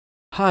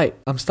Hi,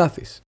 I'm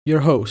Stathis, your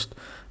host.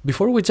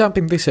 Before we jump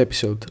in this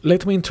episode,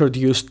 let me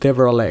introduce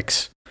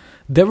DevRelX.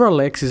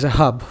 DevRelX is a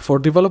hub for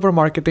developer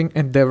marketing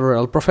and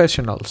DevRel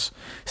professionals.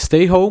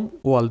 Stay home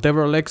while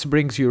DevRelX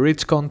brings you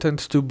rich content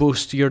to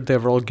boost your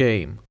DevRel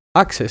game.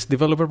 Access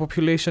developer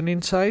population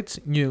insights,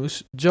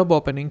 news, job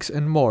openings,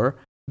 and more.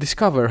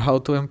 Discover how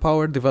to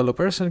empower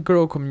developers and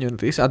grow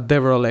communities at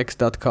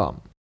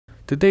devrelx.com.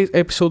 Today's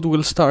episode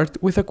will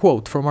start with a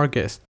quote from our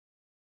guest.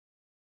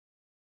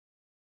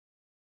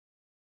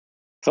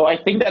 So I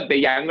think that the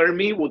younger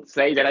me would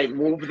say that I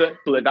moved to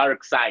the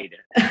dark side.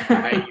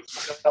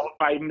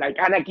 I'm like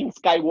Anakin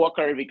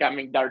Skywalker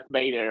becoming Darth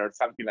Vader or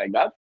something like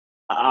that.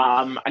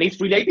 And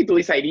it's related to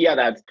this idea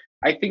that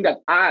I think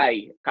that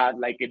I had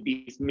like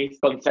this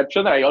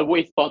misconception that I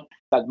always thought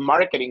that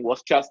marketing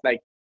was just like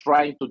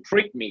trying to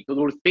trick me to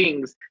do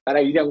things that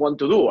I didn't want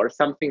to do or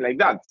something like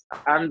that.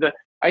 And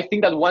I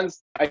think that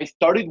once I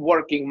started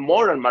working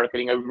more on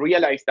marketing, I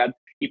realized that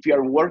if you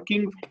are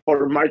working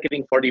for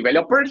marketing for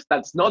developers,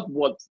 that's not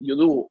what you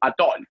do at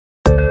all.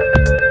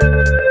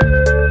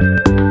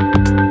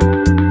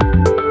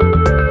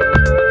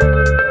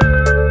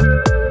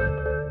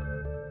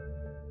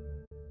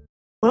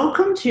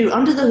 Welcome to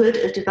Under the Hood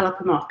of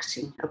Developer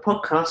Marketing, a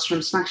podcast from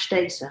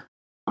Slashdata.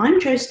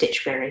 I'm Jo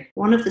Stitchberry,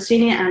 one of the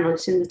senior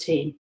analysts in the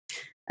team,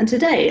 and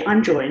today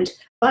I'm joined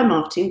by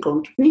Martin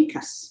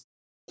Gondovnikas.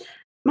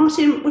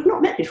 Martin, we've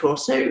not met before,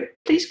 so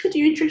please could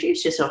you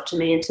introduce yourself to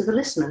me and to the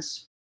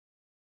listeners?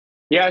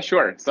 Yeah,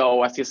 sure.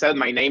 So as you said,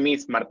 my name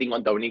is Martin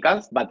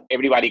Gondovnikas, but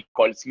everybody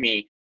calls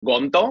me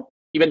Gonto,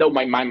 even though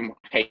my mom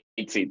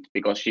hates it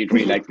because she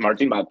really likes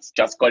Martin, but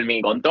just call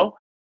me Gonto.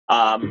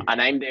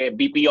 And I'm the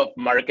VP of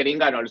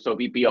Marketing and also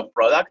VP of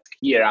Product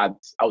here at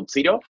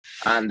Auth0.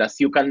 And as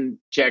you can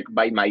check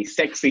by my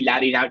sexy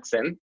Latin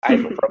accent,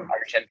 I'm from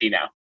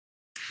Argentina.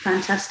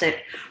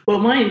 Fantastic. Well,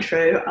 my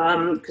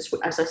intro, because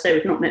as I say,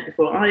 we've not met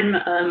before,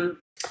 I'm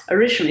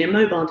originally a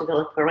mobile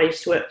developer. I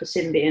used to work for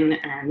Symbian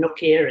and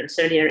Nokia and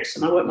Sony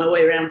Ericsson. I worked my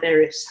way around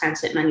various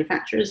handset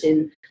manufacturers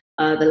in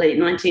the late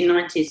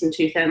 1990s and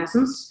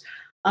 2000s.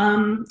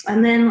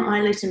 And then I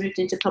later moved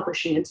into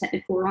publishing and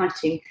technical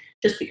writing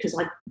just because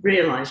I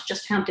realised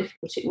just how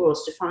difficult it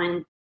was to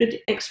find good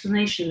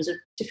explanations of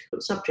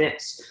difficult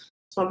subjects.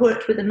 So I've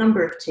worked with a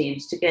number of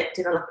teams to get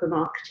developer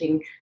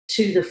marketing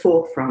to the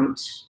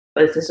forefront,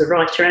 both as a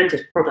writer and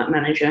as product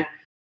manager.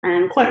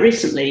 And quite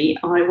recently,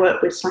 I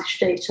worked with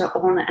Slashdata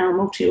on our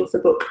multi-author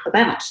book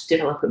about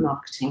developer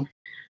marketing,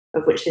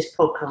 of which this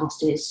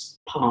podcast is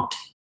part.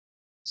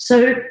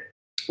 So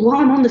while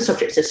I'm on the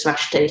subject of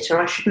Slashdata,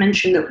 I should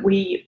mention that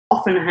we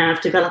often have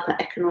developer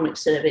economic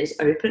surveys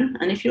open.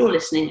 And if you're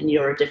listening and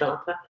you're a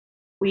developer,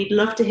 we'd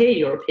love to hear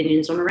your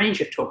opinions on a range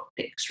of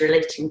topics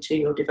relating to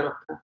your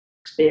developer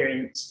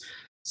experience.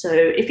 So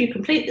if you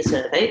complete the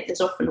survey, there's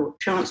often a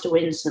chance to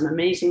win some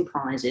amazing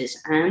prizes,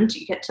 and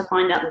you get to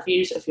find out the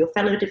views of your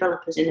fellow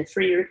developers in a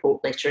free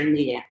report later in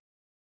the year.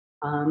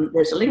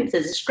 There's a link to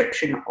the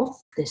description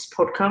of this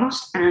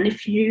podcast, and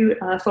if you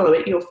follow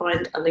it, you'll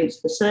find a link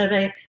to the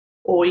survey,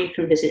 or you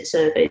can visit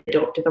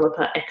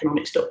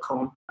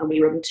survey.developereconomics.com, and we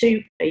run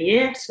 2 a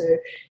year, so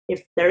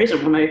if there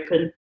isn't one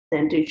open,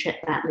 then do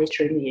check that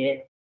later in the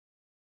year.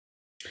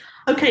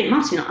 Okay,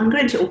 Martin, I'm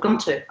going to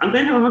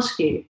ask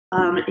you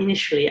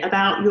initially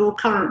about your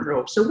current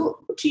role. So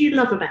what do you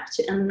love about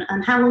it, and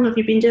how long have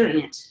you been doing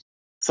it?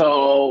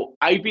 So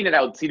I've been at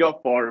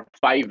Auth0 for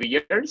 5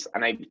 years,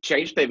 and I've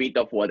changed a bit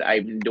of what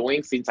I'm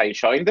doing since I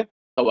joined.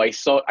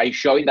 So I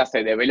joined as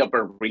a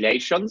developer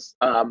relations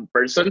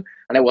person,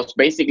 and I was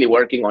basically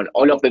working on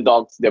all of the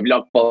docs, the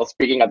blog posts,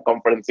 speaking at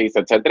conferences,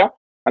 etc.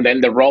 And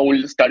then the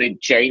role started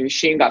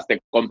changing as the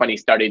company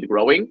started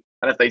growing.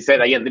 And as I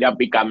said, I ended up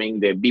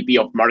becoming the VP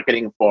of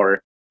marketing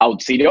for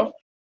Auth0.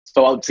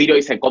 So Auth0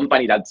 is a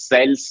company that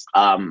sells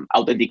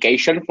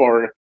authentication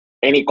for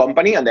any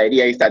company. And the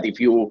idea is that if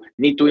you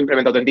need to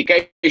implement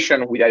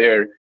authentication with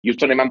either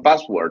username and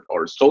password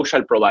or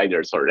social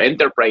providers or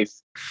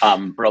enterprise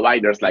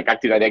providers like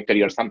Active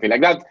Directory or something like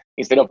that,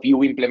 instead of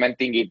you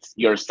implementing it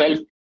yourself,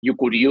 you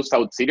could use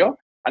Auth0.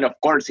 And of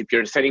course, if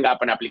you're setting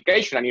up an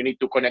application and you need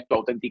to connect to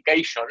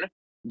authentication,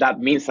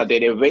 that means that the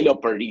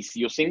developer is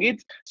using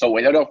it. So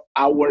a lot of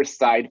our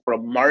side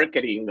from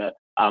marketing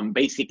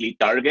basically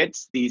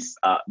targets these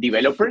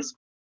developers.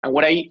 And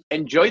what I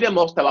enjoy the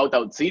most about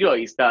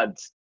Auth0 is that,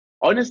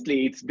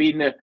 honestly, it's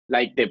been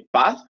like the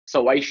path.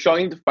 So I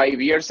joined 5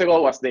 years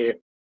ago as the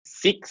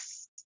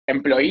 6th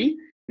employee.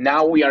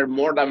 Now we are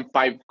more than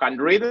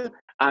 500.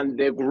 And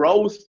the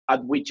growth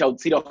at which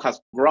Auth0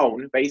 has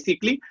grown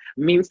basically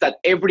means that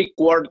every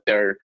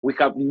quarter we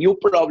have new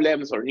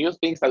problems or new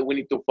things that we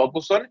need to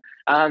focus on.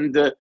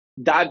 And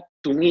that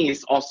to me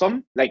is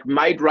awesome. Like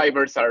my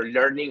drivers are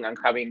learning and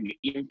having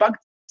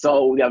impact.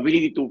 So the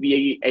ability to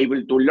be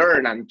able to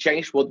learn and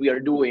change what we are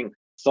doing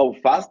so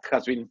fast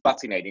has been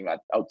fascinating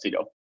at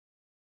Auth0.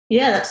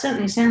 Yeah, that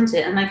certainly sounds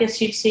it. And I guess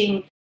you've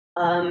seen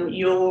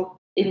your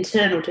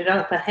internal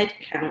developer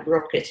headcount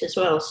rocket as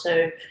well.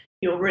 So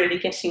you're really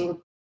getting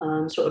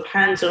sort of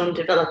hands-on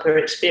developer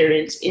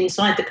experience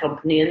inside the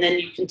company, and then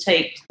you can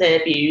take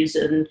their views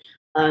and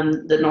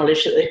the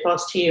knowledge that they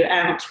pass to you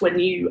out when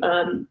you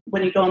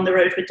go on the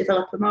road with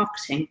developer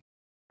marketing.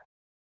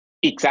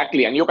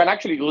 Exactly, and you can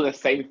actually do the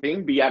same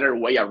thing the other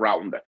way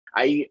around.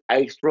 I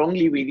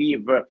strongly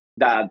believe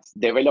that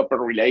developer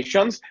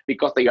relations,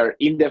 because they are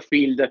in the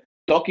field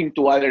talking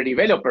to other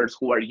developers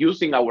who are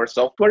using our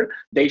software,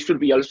 they should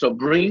be also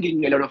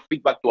bringing a lot of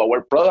feedback to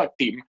our product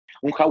team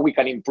on how we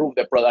can improve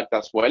the product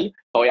as well.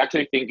 So I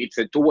actually think it's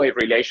a two-way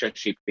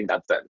relationship in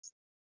that sense.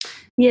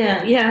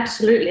 Yeah,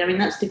 absolutely. I mean,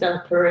 that's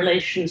developer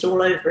relations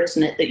all over,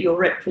 isn't it? That you're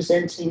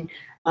representing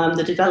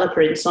the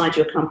developer inside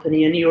your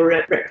company, and you're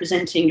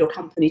representing your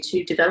company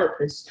to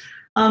developers.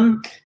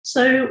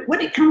 So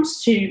when it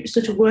comes to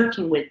sort of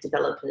working with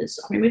developers,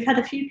 I mean, we've had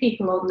a few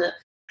people on that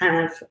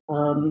have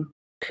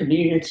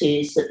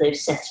communities that they've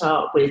set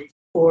up with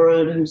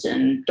forums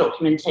and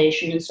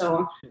documentation and so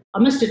on. I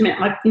must admit,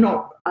 I've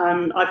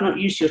not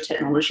used your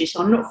technology,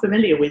 so I'm not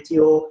familiar with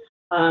your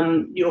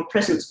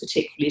presence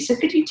particularly. So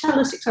could you tell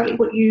us exactly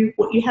what you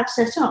have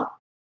set up?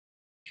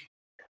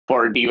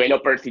 For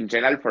developers in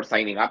general, for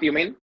signing up, you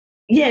mean?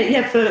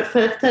 Yeah, for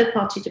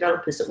third-party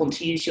developers that want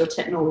to use your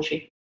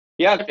technology.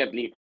 Yeah,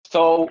 definitely.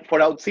 So for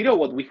Auth0,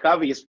 what we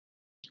have is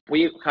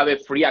we have a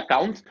free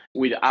account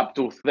with up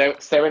to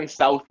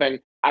 7,000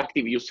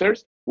 active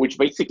users, which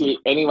basically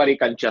anybody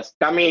can just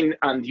come in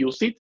and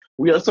use it.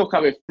 We also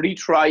have a free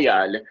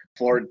trial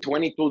for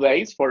 22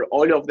 days for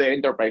all of the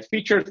enterprise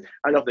features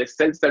and of the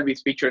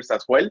self-service features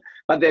as well.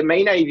 But the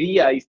main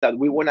idea is that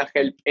we want to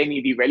help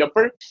any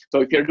developer.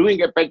 So if you're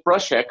doing a pet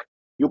project,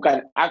 you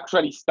can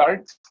actually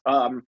start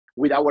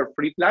with our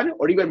free plan,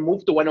 or even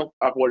move to one of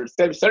our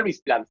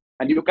self-service plans,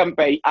 and you can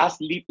pay as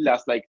little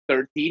as like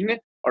 13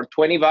 or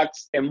 $20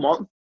 a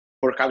month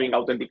for having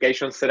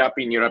authentication set up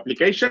in your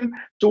application,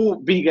 to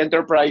big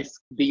enterprise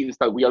deals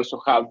that we also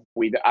have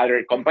with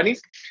other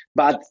companies.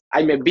 But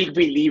I'm a big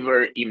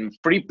believer in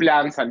free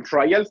plans and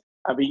trials.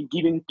 I've been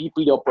giving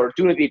people the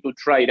opportunity to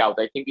try it out.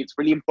 I think it's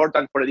really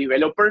important for a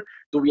developer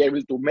to be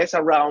able to mess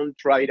around,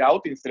 try it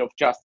out, instead of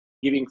just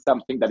giving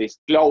something that is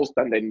closed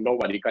and then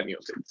nobody can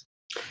use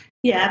it.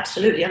 Yeah,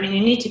 absolutely. I mean,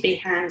 you need to be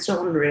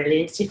hands-on,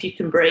 really, and see if you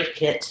can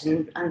break it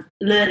and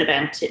learn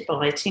about it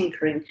by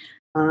tinkering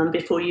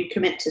before you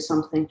commit to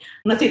something.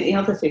 And I think the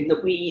other thing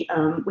that we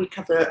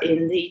cover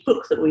in the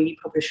book that we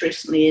published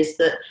recently is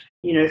that,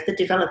 you know, if the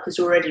developer's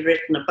already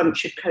written a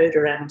bunch of code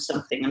around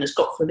something and has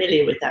got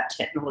familiar with that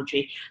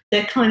technology,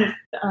 they're kind of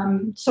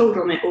sold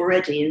on it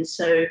already. And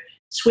so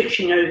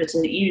switching over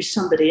to use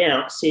somebody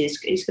else is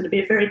going to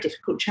be a very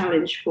difficult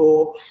challenge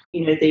for,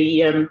 you know,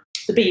 the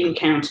bean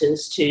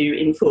counters to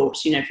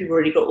enforce. You know, if you've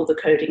already got all the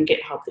code in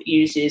GitHub that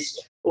uses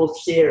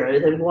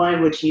Auth0, then why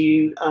would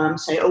you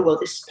say, oh, well,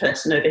 this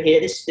person over here,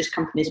 this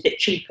company is a bit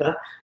cheaper.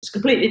 It's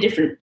completely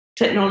different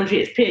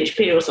technology. It's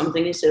PHP or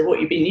something instead of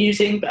what you've been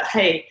using. But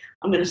hey,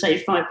 I'm going to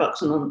save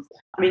 $5 a month.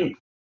 I mean,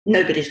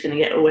 nobody's going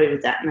to get away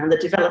with that. Now, the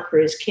developer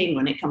is king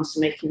when it comes to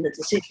making the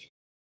decision,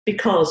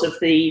 because of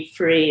the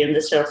free and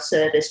the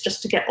self-service,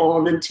 just to get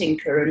on and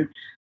tinker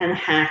and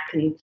hack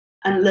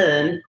and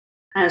learn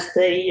as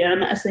they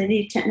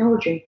need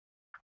technology.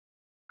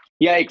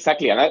 Yeah,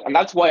 exactly. And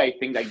that's why I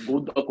think that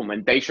good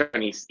documentation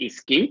is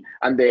key.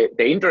 And the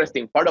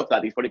interesting part of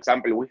that is, for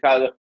example, we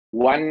had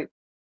one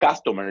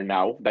customer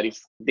now that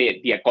is the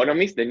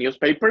Economist, the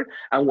newspaper.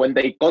 And when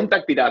they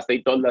contacted us, they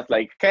told us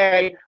like,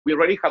 hey, we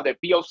already have the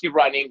POC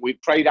running. We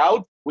tried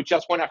out. We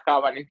just want to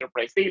have an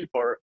enterprise deal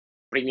for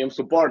premium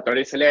support or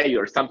SLA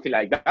or something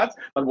like that.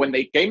 But when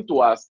they came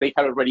to us, they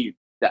had already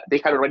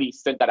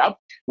set that up,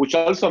 which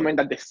also meant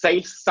that the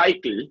sales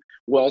cycle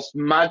was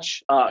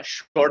much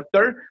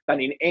shorter than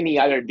in any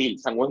other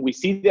deals. And when we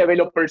see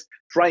developers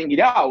trying it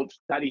out,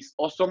 that is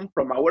awesome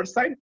from our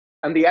side.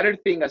 And the other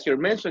thing, as you're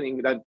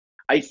mentioning, that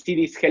I see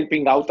this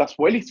helping out as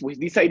well, is with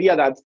this idea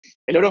that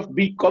a lot of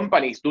big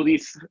companies do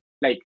this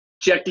like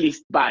checklist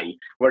buy,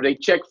 where they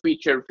check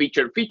feature,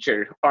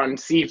 and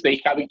see if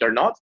they have it or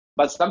not.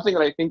 But something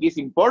that I think is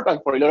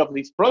important for a lot of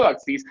these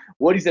products is,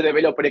 what is the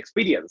developer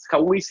experience?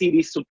 How we see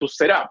this to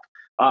set up?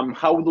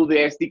 How do the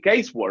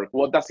SDKs work?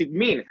 What does it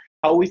mean?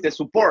 How is the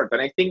support?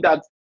 And I think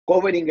that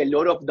covering a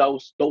lot of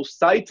those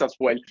sites as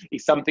well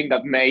is something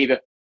that made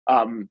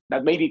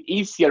it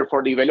easier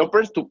for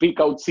developers to pick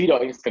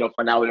Auth0 instead of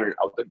another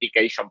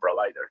authentication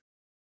provider.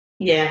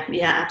 Yeah,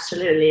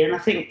 absolutely. And I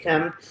think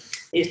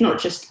it's not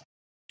just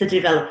the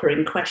developer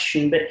in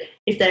question, but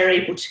if they're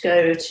able to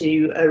go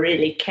to a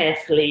really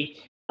carefully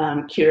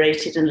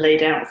curated and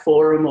laid out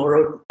forum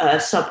or a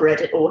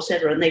subreddit or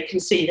whatever, and they can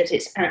see that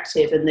it's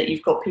active and that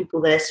you've got people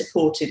there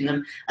supporting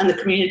them and the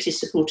community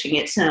supporting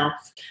itself,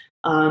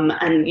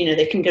 and you know,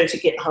 they can go to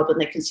GitHub and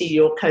they can see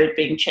your code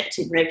being checked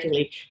in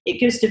regularly. It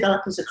gives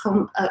developers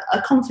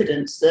a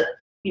confidence that,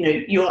 you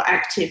know, you're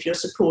active, you're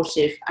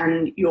supportive,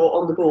 and you're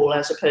on the ball,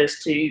 as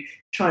opposed to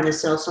trying to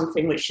sell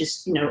something which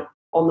is, you know,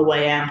 on the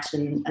way out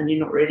and you're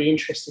not really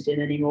interested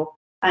in anymore.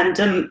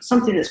 And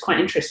something that's quite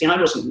interesting, I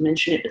wasn't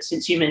mentioning it, but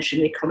since you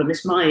mentioned The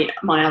Economist, my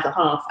other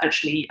half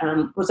actually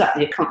was at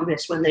The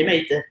Economist when they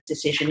made the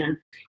decision, and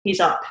he's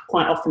up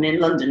quite often in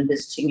London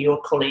visiting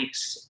your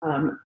colleagues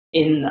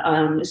in,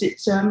 is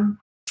it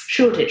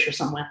Shoreditch or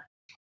somewhere?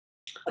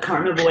 I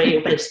can't remember where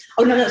you're based.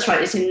 Oh no, that's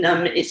right. It's in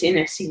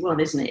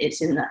SC1, isn't it?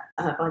 It's in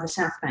by the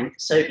South Bank.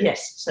 So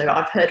yes, so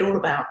I've heard all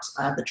about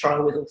the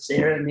trial with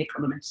Auth0 and The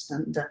Economist,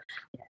 and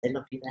yeah, they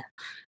love you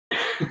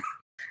there.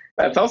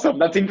 That's awesome.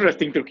 That's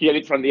interesting to hear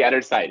it from the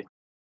other side.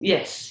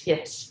 Yes.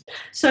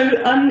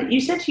 So you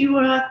said you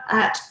were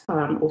at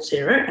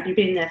Auth0 and you've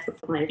been there for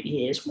 5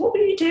 years. What were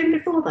you doing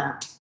before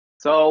that?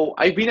 So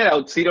I've been at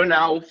Auth0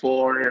 now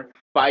for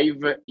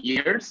 5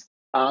 years.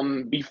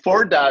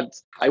 Before that,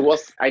 I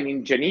was an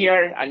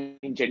engineer, an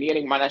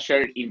engineering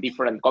manager in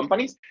different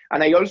companies.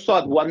 And I also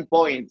at one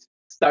point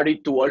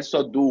started to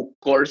also do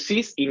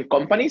courses in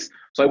companies.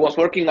 So I was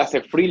working as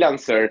a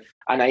freelancer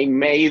and I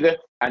made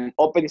an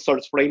open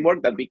source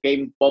framework that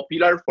became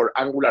popular for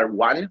Angular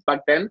 1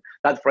 back then.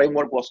 That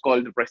framework was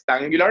called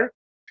Restangular.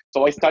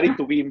 So I started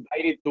to be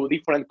invited to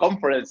different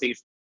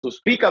conferences to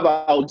speak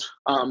about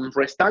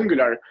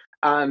Restangular.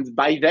 And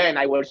by then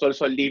I was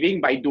also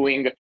living by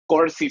doing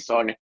courses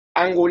on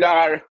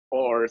Angular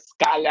or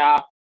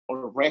Scala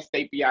or REST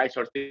APIs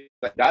or things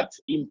like that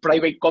in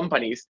private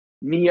companies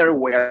near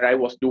where I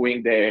was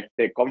doing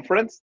the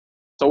conference.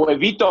 So a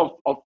bit of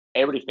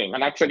everything.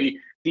 And actually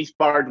this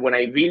part when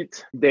I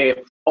built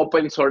the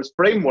open source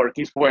framework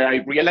is where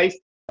I realized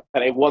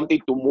that I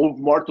wanted to move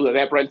more to the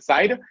DevRel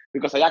side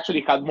because I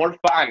actually had more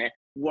fun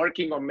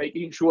working on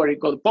making sure it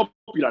got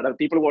popular, that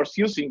people were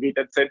using it,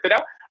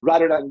 etc.,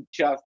 rather than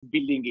just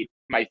building it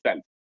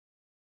myself.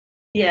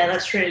 Yeah,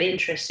 that's really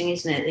interesting,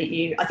 isn't it?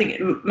 That I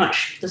think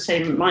much the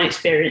same in my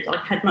experience. I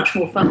had much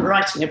more fun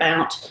writing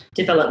about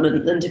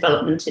development than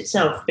development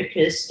itself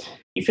because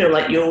you feel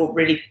like you're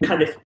really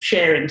kind of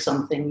sharing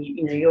something,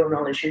 your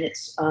knowledge, and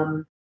it's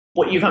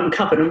what you've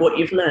uncovered and what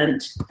you've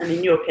learned. And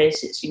in your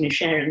case, it's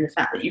sharing the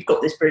fact that you've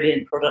got this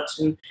brilliant product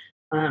and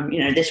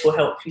this will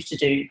help you to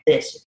do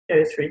this,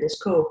 go through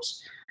this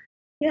course.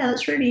 Yeah,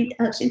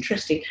 that's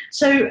interesting.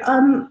 So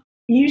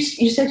you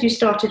said you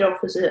started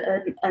off as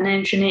an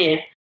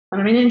engineer.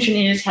 I mean,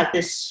 engineers have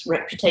this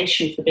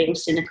reputation for being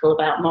cynical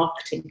about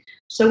marketing.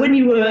 So when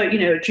you were,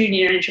 a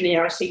junior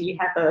engineer, I see you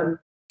have a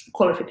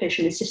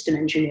qualification in system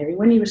engineering.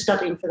 When you were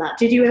studying for that,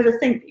 did you ever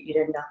think that you'd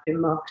end up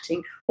in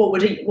marketing? What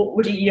would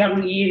a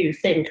young you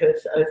think of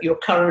your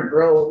current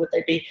role? Would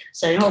they be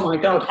saying, "Oh my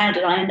God, how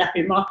did I end up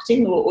in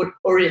marketing?" Or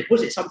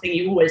was it something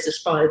you always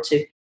aspired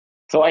to?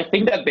 So I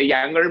think that the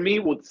younger me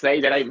would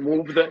say that I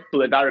moved to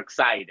the dark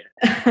side.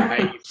 I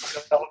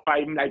don't know if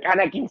I'm like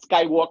Anakin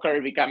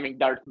Skywalker becoming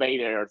Darth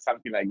Vader or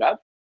something like that.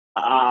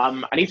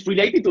 And it's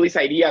related to this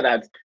idea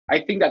that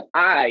I think that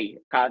I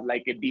had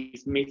like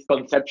this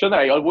misconception that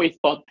I always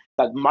thought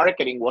that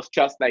marketing was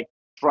just like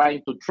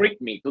trying to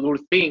trick me to do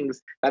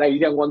things that I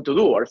didn't want to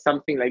do or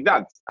something like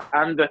that.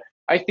 And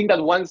I think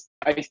that once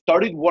I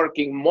started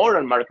working more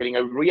on marketing,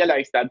 I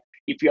realized that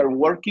if you are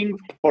working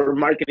for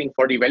marketing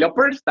for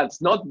developers,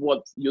 that's not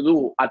what you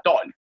do at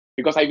all.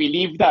 Because I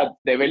believe that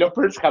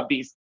developers have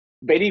this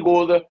very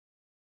good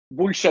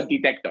bullshit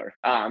detector,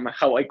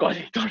 how I call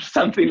it, or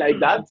something like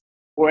that,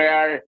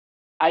 where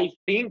I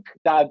think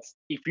that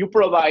if you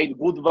provide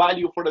good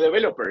value for the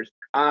developers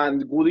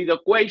and good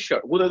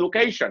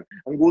education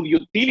and good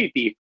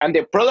utility, and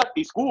the product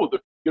is good,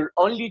 your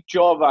only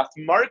job as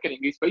marketing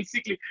is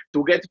basically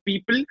to get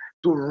people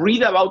to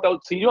read about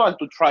Auth0 and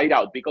to try it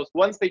out. Because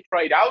once they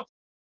try it out,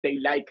 they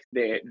like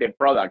the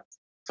product.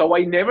 So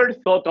I never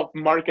thought of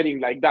marketing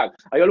like that.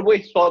 I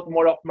always thought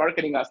more of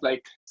marketing as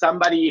like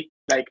somebody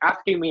like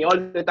asking me all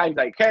the time,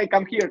 like, "Hey,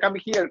 come here.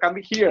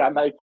 And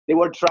like they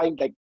were trying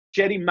like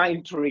cherry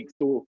mind tricks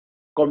to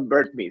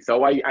convert me.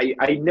 So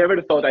I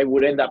never thought I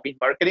would end up in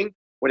marketing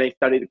when I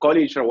started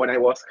college or when I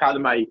had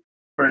my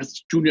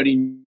first junior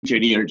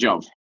engineer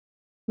job.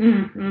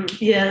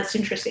 Yeah, that's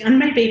interesting. And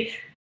maybe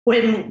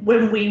when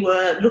we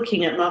were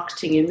looking at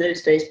marketing in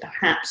those days,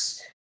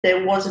 perhaps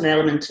there was an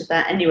element of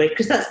that anyway,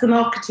 because that's the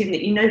marketing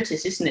that you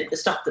notice, isn't it? The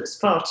stuff that's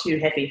far too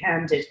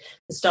heavy-handed,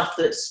 the stuff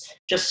that's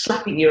just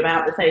slapping you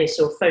about the face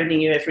or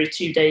phoning you every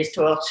 2 days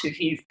to ask if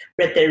you've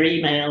read their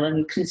email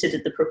and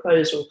considered the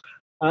proposal.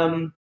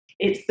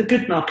 It's the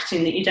good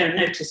marketing that you don't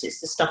notice.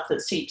 It's the stuff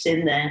that seeps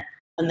in there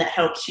and that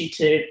helps you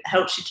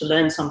to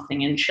learn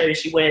something and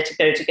shows you where to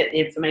go to get the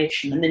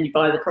information, and then you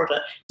buy the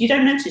product. You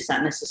don't notice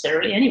that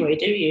necessarily anyway,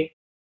 do you?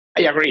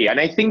 I agree.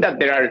 And I think that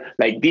there are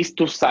like these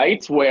two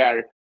sides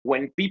where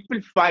when people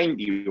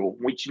find you,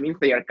 which means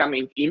they are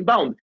coming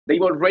inbound,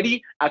 they've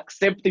already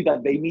accepted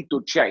that they need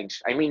to change.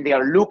 I mean, they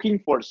are looking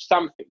for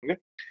something.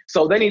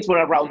 So then it's more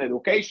around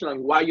education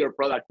and why your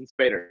product is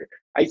better.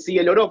 I see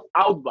a lot of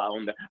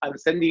outbound and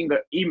sending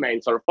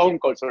emails or phone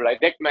calls or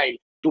direct mail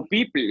to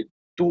people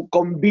to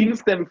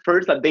convince them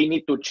first that they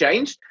need to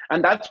change.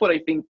 And that's what I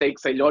think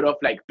takes a lot of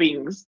like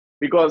pings,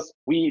 because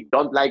we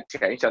don't like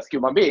change as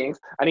human beings.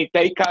 And it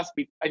takes us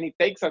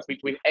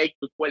between 8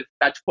 to 12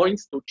 touch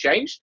points to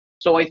change.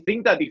 So I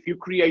think that if you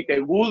create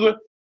a good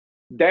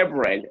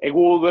DevRel, a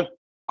good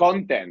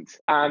content,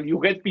 and you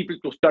get people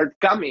to start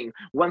coming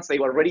once they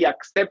already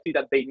accepted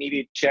that they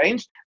needed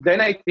change, then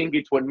I think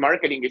it's when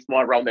marketing is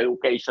more around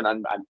education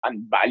and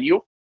value.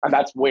 And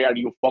that's where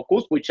you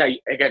focus, which I,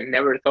 again,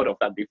 never thought of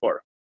that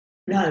before.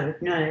 No.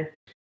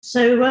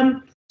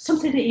 So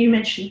something that you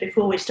mentioned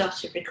before we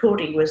started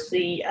recording was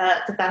the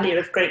value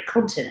of great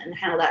content and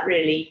how that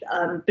really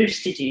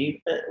boosted you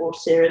at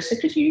Auth0. So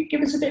could you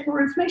give us a bit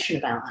more information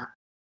about that?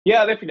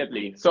 Yeah,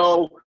 definitely.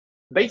 So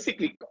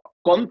basically,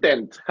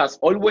 content has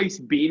always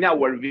been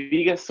our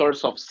biggest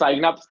source of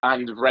signups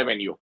and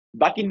revenue.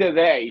 Back in the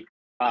day,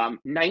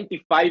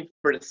 95%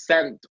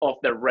 of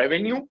the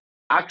revenue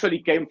actually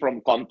came from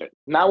content.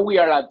 Now we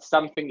are at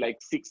something like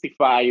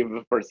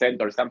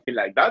 65% or something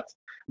like that.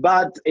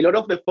 But a lot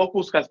of the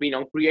focus has been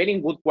on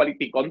creating good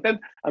quality content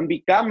and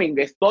becoming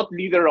a thought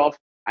leader of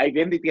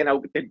identity and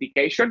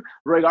authentication,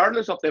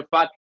 regardless of the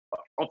fact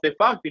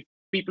if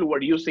people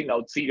were using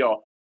Auth0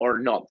 or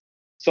not.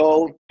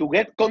 So to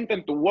get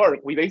content to work,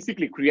 we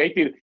basically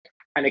created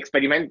an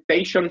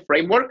experimentation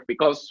framework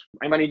because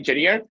I'm an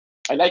engineer.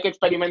 I like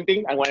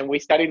experimenting. And when we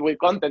started with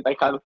content, I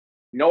had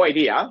no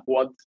idea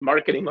what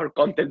marketing or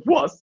content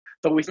was.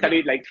 So we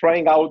started like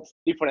trying out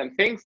different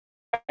things.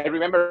 I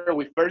remember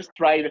we first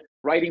tried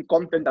writing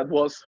content that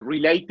was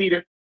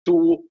related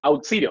to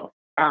Auth0,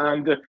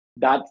 and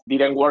that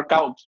didn't work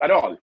out at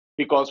all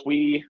because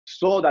we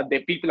saw that the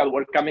people that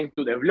were coming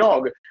to the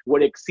blog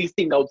were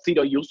existing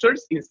Auth0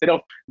 users instead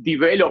of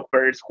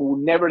developers who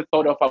never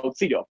thought of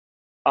Auth0.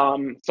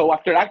 So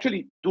after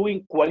actually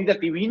doing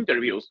qualitative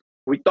interviews,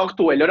 we talked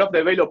to a lot of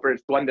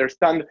developers to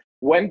understand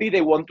when did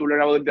they want to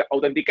learn about the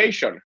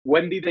authentication,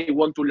 when did they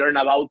want to learn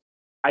about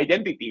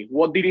identity,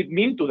 what did it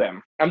mean to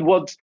them. And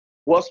what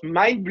was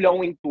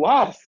mind-blowing to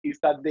us is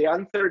that the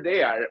answer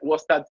there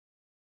was that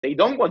they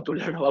don't want to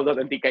learn about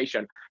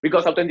authentication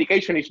because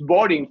authentication is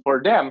boring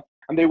for them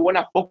and they want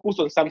to focus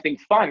on something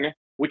fun,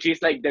 which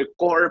is like the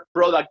core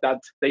product that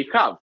they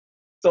have.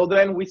 So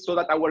then we saw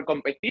that our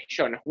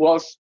competition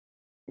was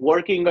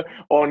working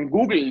on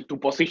Google to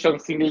position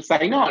single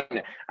sign-on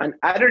and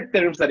other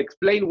terms that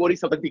explain what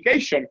is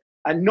authentication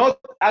and not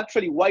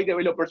actually why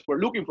developers were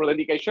looking for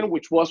authentication,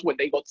 which was when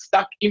they got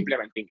stuck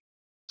implementing.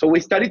 So we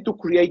started to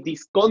create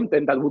this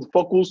content that would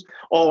focus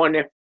on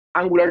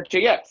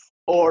AngularJS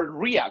or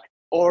React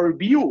or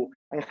Vue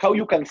and how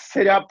you can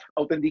set up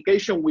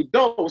authentication with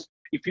those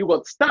if you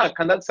got stuck.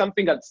 And that's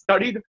something that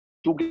started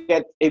to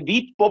get a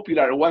bit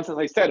popular once, as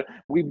I said,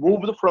 we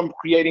moved from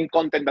creating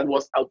content that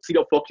was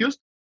Auth0 focused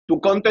to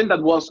content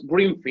that was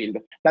greenfield,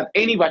 that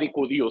anybody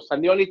could use.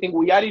 And the only thing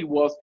we added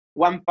was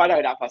one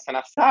paragraph as an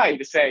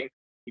aside saying,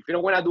 if you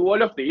don't want to do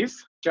all of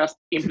this, just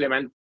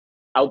implement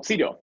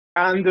Auth0.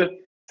 And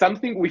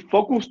something we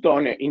focused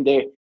on in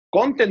the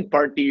content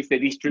part is the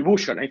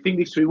distribution. I think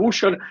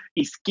distribution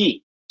is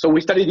key. So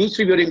we started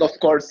distributing, of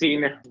course,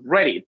 in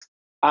Reddit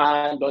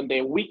and on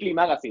the weekly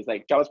magazines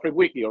like JavaScript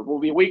Weekly or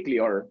Ruby Weekly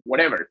or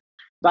whatever.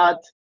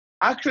 But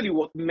actually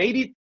what made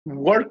it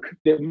work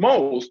the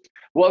most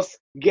was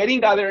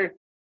getting other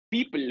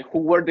people who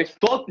were the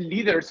thought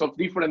leaders of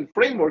different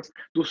frameworks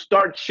to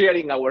start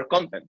sharing our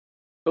content.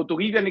 So to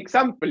give you an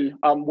example,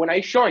 when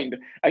I joined,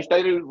 I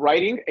started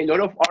writing a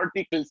lot of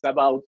articles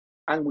about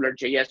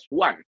AngularJS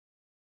 1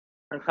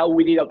 and how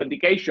we did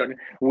authentication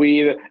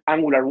with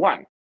Angular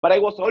 1. But I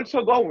was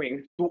also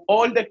going to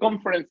all the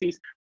conferences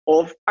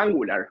of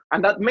Angular.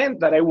 And that meant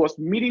that I was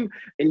meeting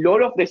a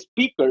lot of the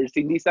speakers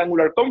in these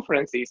Angular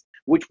conferences,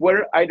 which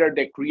were either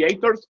the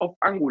creators of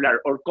Angular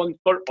or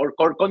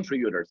core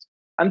contributors.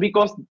 And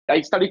because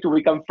I started to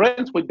become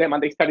friends with them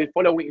and they started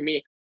following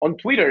me on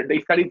Twitter, they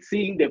started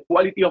seeing the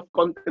quality of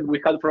content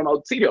we had from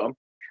Auth0,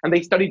 and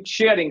they started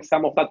sharing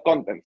some of that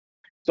content.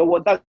 So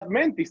what that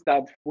meant is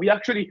that we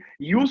actually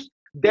used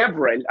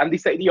DevRel and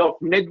this idea of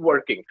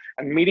networking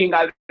and meeting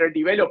other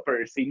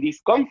developers in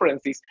these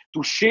conferences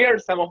to share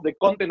some of the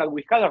content that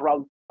we had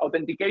around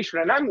authentication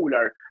and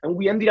Angular. And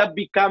we ended up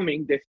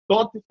becoming the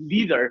thought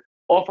leader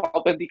of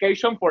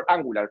authentication for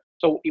Angular.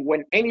 So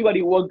when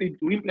anybody wanted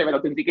to implement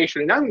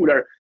authentication in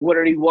Angular,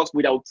 whether it was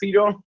with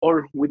Auth0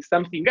 or with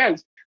something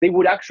else, they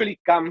would actually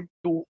come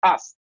to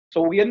us.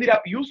 So we ended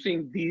up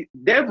using the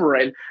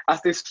DevRel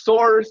as the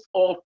source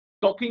of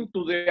talking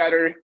to the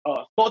other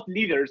thought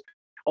leaders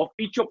of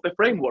each of the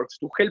frameworks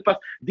to help us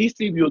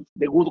distribute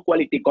the good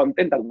quality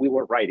content that we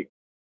were writing.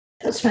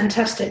 That's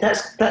fantastic.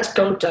 That's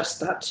gold dust,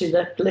 that, to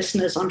the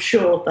listeners. I'm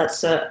sure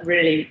that's a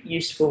really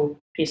useful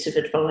piece of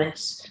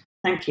advice.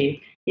 Thank you.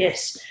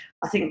 Yes,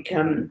 I think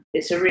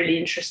it's a really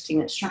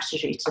interesting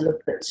strategy to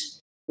look at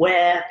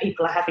where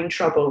people are having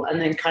trouble and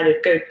then kind of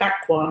go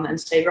back one and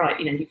say, right,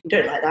 you can do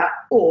it like that,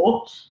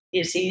 or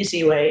here's the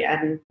easy way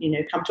and,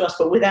 come to us,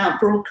 but without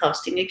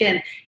broadcasting.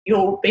 Again,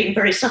 you're being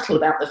very subtle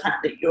about the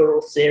fact that you're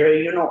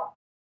Auth0.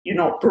 You're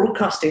not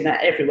broadcasting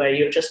that everywhere.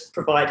 You're just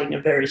providing a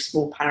very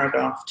small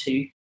paragraph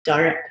to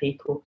direct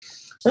people.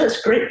 So that's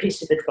a great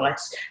piece of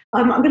advice.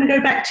 I'm going to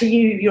go back to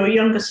you, your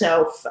younger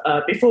self,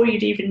 before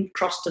you'd even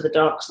crossed to the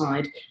dark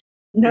side.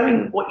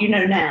 knowing what you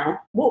know now,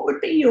 what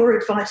would be your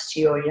advice to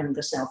your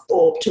younger self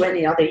or to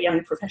any other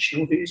young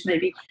professional who's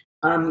maybe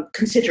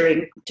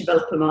considering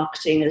developer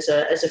marketing as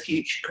a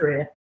future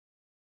career?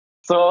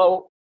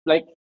 So,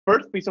 like,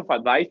 first piece of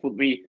advice would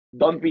be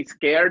don't be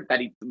scared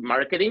that it's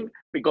marketing,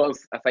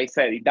 because, as I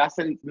said, it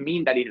doesn't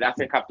mean that it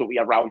doesn't have to be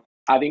around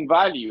adding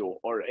value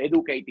or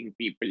educating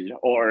people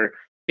or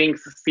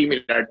things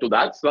similar to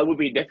that. So that would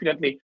be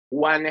definitely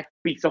one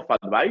piece of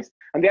advice.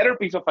 And the other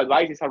piece of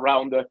advice is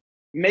around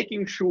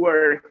making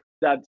sure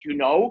that you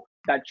know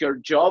that your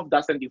job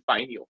doesn't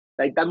define you.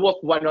 Like, that was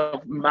one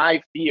of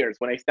my fears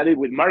when I started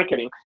with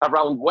marketing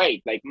around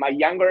weight. Like, my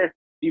younger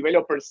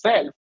developer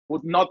self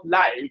would not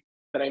like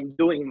that I'm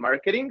doing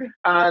marketing.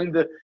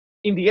 And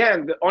in the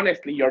end,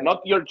 honestly, you're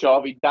not your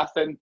job. It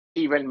doesn't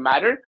even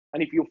matter.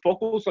 And if you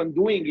focus on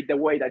doing it the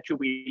way that you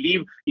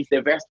believe is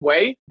the best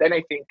way, then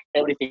I think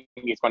everything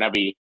is going to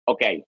be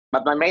okay.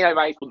 But my main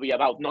advice would be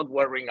about not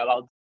worrying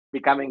about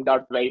becoming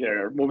Darth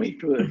Vader or moving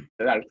to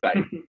the dark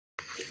side.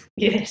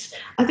 Yes,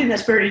 I think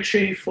that's very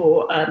true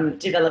for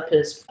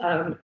developers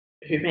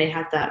who may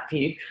have that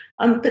view.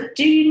 But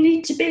do you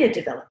need to be a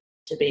developer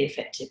to be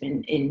effective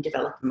in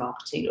developer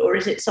marketing? Or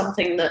is it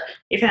something that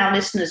if our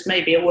listeners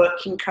maybe are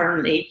working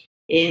currently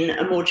in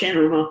a more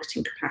general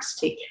marketing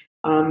capacity,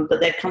 but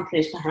their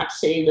companies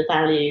perhaps see the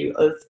value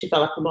of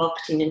developer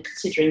marketing and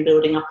considering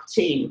building up a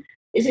team,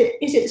 is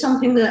it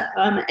something that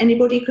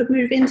anybody could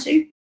move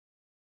into?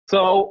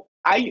 So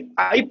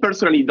I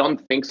personally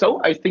don't think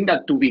so. I think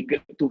that to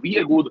be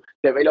a good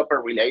developer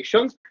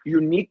relations,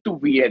 you need to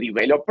be a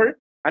developer.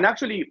 And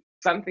actually,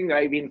 something that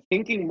I've been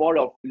thinking more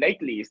of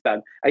lately is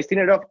that I've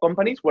seen a lot of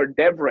companies where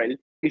DevRel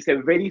is a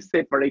very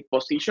separate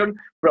position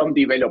from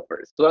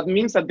developers. So that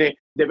means that the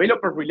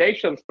developer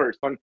relations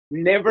person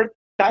never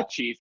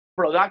touches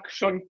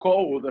production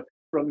code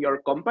from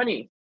your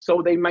company.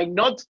 So they might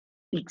not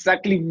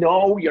exactly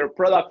know your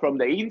product from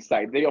the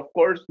inside. They, of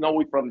course,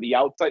 know it from the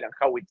outside and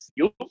how it's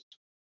used.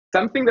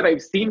 Something that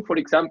I've seen, for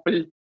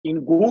example, in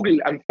Google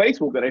and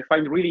Facebook that I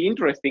find really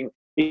interesting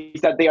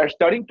is that they are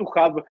starting to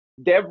have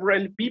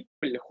DevRel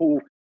people who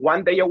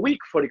 1 day a week,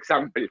 for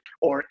example,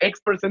 or X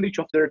percentage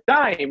of their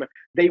time,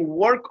 they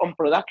work on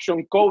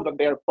production code and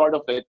they are part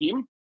of the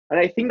team. And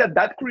I think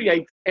that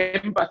creates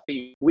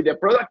empathy with the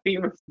product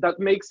teams that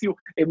makes you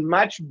a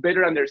much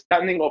better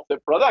understanding of the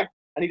product.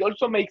 And it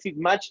also makes it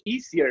much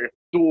easier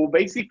to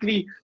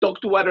basically talk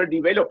to other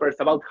developers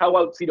about how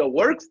Auth0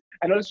 works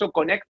and also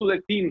connect to the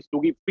teams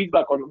to give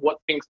feedback on what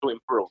things to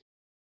improve.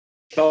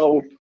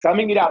 So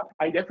summing it up,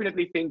 I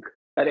definitely think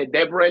that a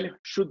DevRel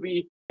should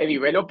be a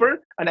developer.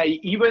 And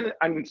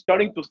I'm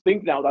starting to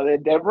think now that a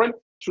DevRel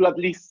should at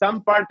least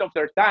some part of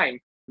their time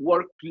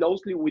work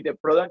closely with the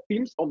product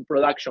teams on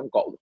production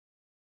code.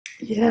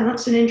 Yeah,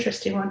 that's an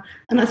interesting one.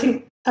 And I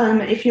think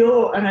if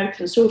you're an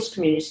open source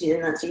community,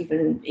 then that's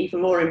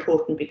even more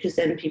important, because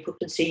then people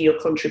can see your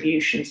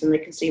contributions and they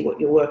can see what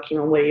you're working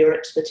on, where your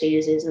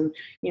expertise is, and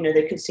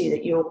they can see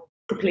that you're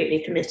completely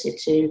committed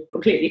to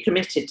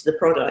the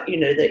product.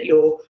 That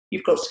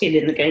you've got skin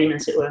in the game,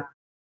 as it were.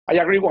 I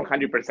agree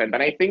 100%, and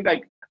I think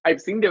I've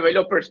seen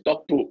developers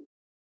talk to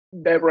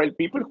DevRel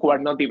people who are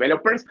not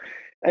developers.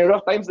 And a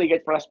lot of times they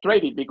get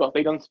frustrated because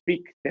they don't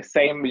speak the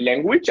same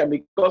language, and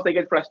because they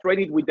get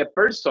frustrated with the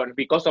person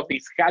because of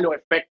this halo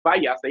effect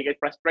bias, they get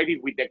frustrated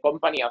with the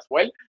company as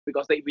well,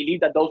 because they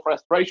believe that those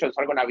frustrations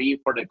are going to be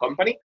for the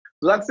company.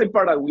 So that's the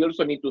part that we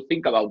also need to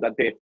think about, that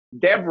the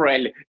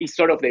DevRel is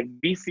sort of the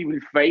visible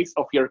face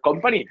of your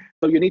company.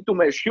 So you need to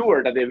make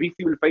sure that the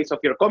visible face of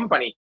your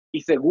company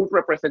is a good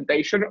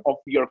representation of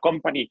your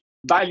company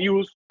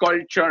values,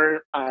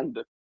 culture, and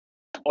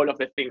all of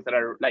the things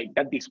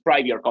that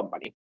describe your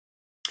company.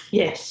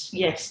 Yes,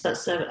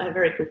 that's a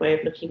very good way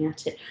of looking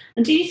at it.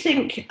 And do you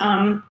think,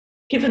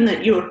 given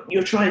that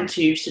you're trying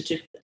to sort of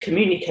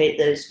communicate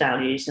those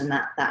values and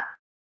that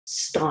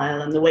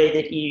style and the way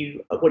that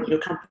you want your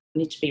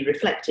company to be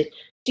reflected,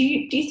 do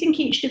you think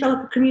each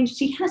developer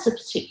community has a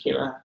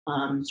particular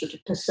sort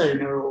of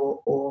persona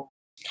or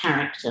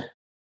character?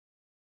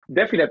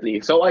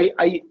 Definitely. So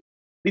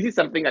this is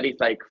something that is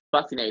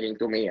fascinating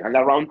to me, and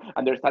around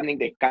understanding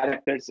the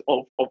characters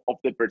of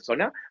the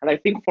persona. And I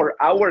think for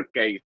our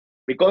case,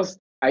 because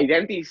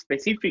identity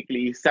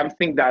specifically is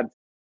something that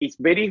is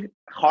very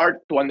hard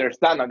to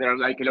understand, and there are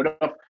a lot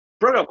of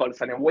protocols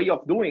and a way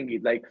of doing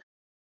it.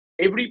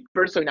 Every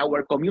person in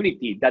our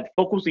community that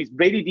focuses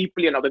very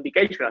deeply on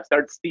authentication and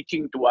starts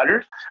teaching to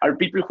others are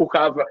people who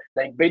have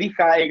very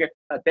high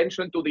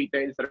attention to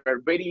details, that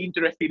are very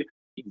interested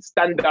in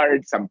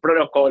standards and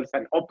protocols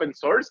and open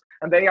source,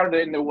 and they are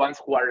the ones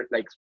who are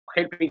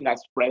helping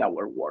us spread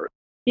our work.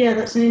 Yeah,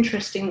 that's an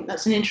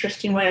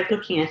interesting way of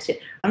looking at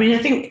it. I mean,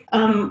 I think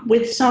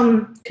with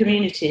some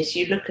communities,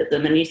 you look at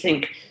them and you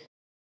think,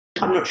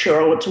 I'm not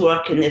sure I want to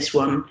work in this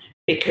one,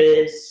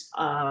 because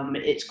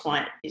it's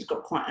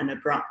got quite an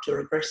abrupt or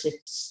aggressive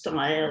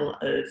style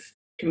of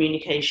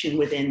communication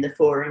within the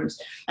forums,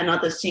 and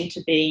others seem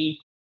to be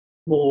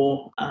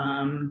more,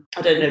 a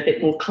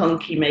bit more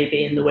clunky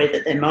maybe in the way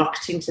that they're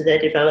marketing to their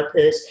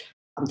developers.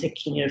 I'm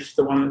thinking of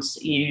the ones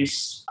that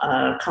use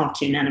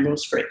cartoon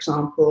animals, for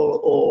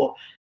example, or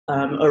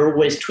are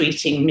always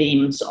tweeting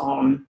memes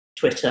on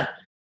Twitter.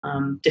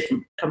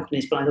 Different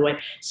companies, by the way.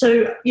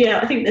 So yeah,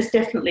 I think there's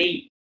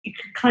definitely, you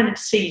can kind of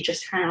see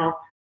just how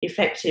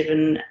effective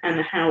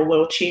and how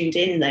well tuned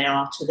in they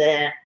are to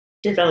their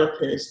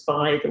developers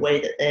by the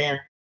way that they're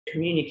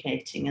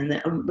communicating and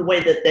the way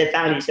that their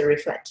values are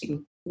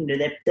reflecting,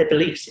 their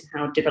beliefs in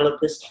how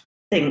developers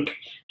think,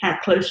 how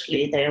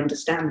closely they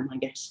understand them, I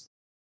guess.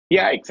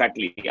 Yeah,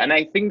 exactly. And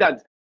I think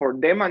that for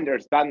them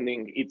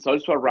understanding, it's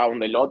also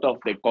around a lot of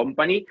the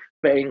company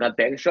paying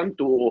attention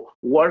to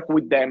work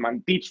with them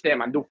and teach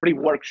them and do free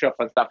workshops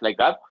and stuff like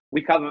that.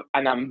 We have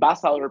an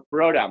ambassador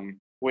program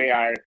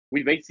where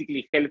we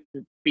basically help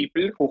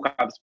people who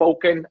have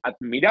spoken at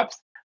meetups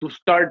to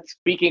start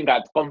speaking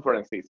at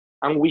conferences.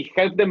 And we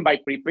help them by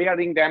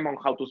preparing them on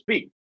how to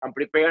speak and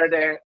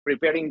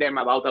preparing them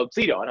about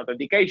Auth0 and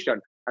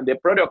authentication and the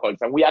protocols.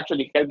 And we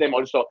actually help them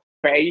also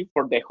pay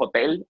for the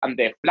hotel and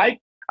the flight,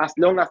 as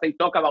long as they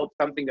talk about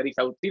something that is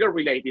Auth0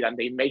 related and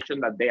they mention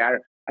that they are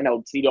an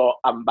Auth0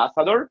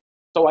 ambassador.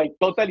 So I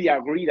totally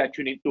agree that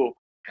you need to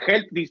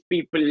help these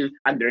people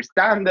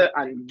understand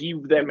and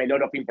give them a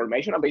lot of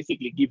information and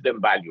basically give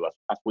them value,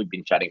 as we've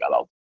been chatting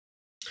about.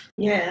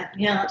 Yeah,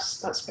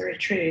 that's very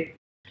true.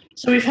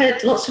 So we've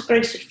heard lots of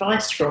great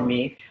advice from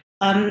you.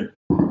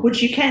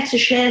 Would you care to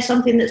share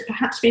something that's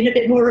perhaps been a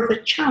bit more of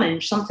a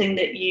challenge, something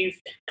that you've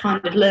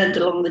kind of learned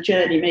along the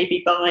journey,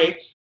 maybe by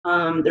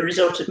the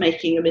result of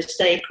making a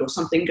mistake or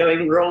something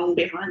going wrong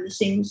behind the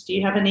scenes? Do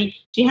you have any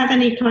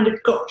kind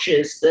of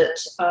gotchas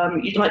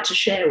that you'd like to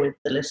share with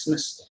the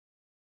listeners?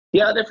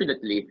 Yeah,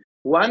 definitely.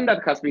 One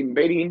that has been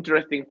very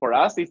interesting for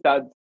us is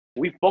that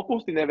we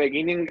focused in the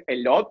beginning a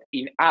lot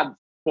in ads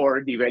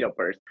for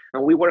developers,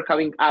 and we were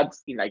having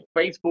ads in like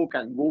Facebook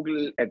and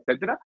Google,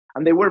 etc.,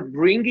 and they were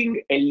bringing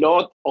a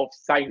lot of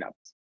signups.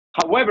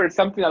 However,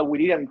 something that we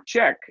didn't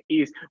check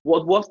is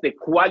what was the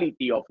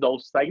quality of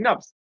those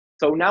signups.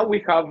 So now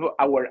we have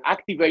our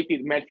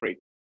activated metric,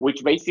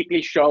 which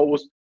basically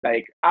shows,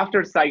 like,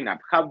 after sign up,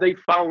 have they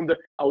found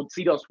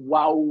Auth0's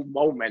wow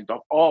moment of,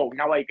 oh,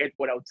 now I get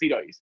what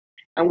Auth0 is.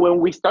 And when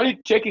we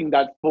started checking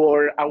that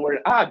for our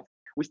ads,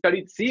 we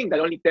started seeing that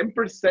only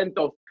 10%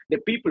 of the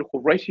people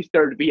who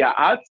registered via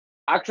ads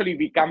actually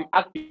become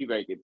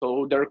activated.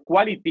 So their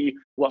quality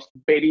was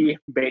very,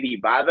 very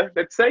bad,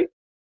 let's say.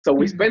 So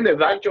we spent a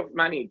bunch of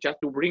money just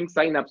to bring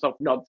signups of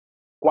not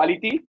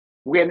quality.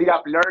 We ended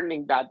up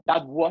learning that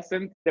that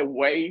wasn't the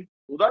way to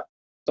do that.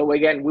 So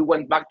again, we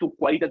went back to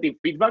qualitative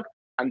feedback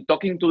and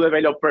talking to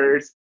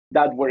developers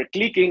that were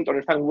clicking to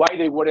understand why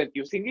they weren't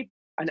using it.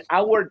 And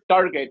our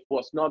target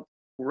was not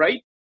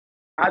great,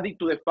 added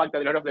to the fact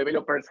that a lot of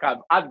developers have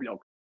ad block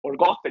or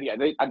ghostery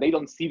and they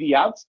don't see the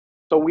ads.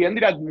 So we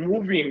ended up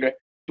moving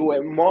to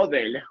a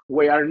model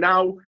where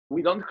now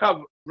we don't have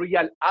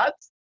real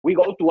ads. We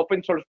go to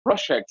open source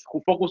projects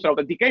who focus on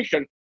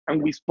authentication,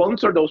 and we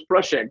sponsor those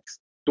projects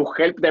to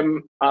help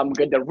them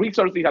get the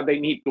resources that they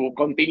need to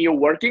continue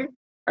working.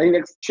 And in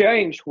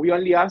exchange, we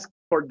only ask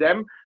for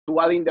them to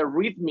add in the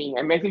README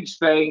a message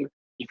saying,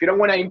 if you don't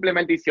want to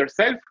implement this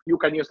yourself, you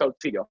can use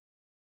Auth0.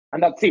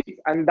 And that's it.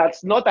 And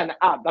that's not an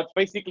app. That's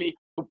basically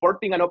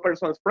supporting an open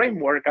source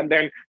framework and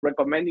then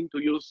recommending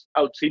to use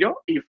Auth0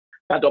 if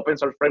that open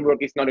source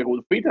framework is not a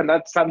good fit. And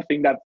that's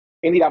something that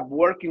ended up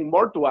working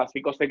more to us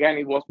because, again,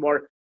 it was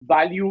more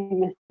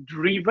value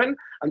driven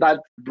and that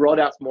brought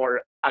us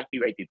more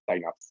activated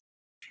signups.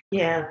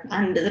 Yeah,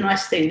 and the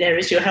nice thing there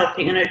is you're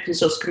helping an open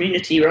source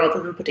community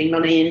rather than putting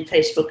money in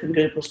Facebook and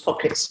Google's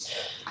pockets.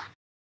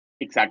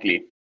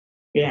 Exactly.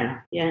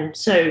 Yeah.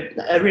 So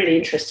a really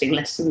interesting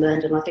lesson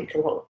learned, and I think a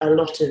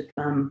lot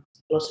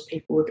of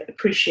people would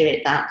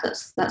appreciate that.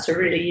 That's a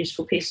really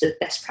useful piece of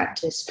best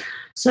practice.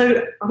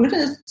 So I'm going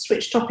to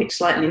switch topics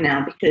slightly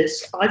now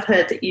because I've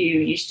heard that you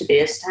used to be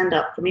a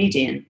stand-up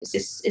comedian. Is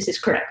this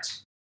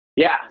correct?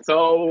 Yeah.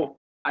 So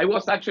I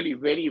was actually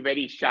very,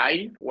 very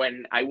shy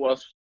when I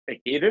was a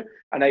kid,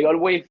 and I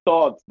always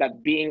thought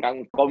that being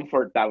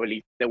uncomfortable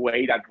is the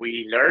way that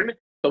we learn.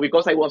 So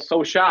because I was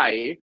so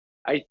shy,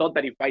 I thought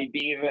that if I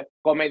did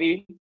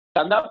comedy,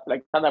 stand-up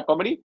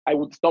comedy, I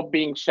would stop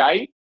being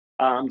shy.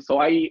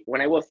 So when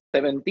I was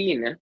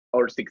 17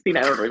 or 16,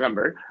 I don't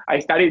remember, I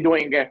started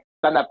doing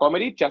stand-up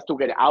comedy just to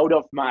get out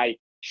of my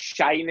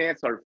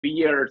shyness or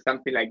fear or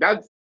something like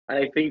that. And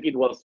I think it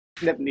was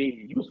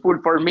definitely useful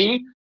for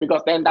me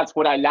because then that's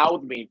what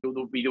allowed me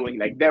to be doing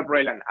like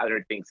DevRel and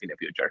other things in the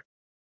future.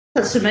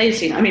 That's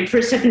amazing. I mean, for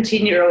a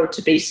 17-year-old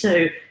to be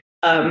so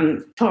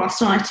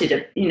far-sighted,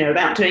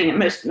 about doing it.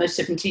 Most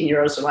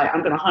 17-year-olds are like,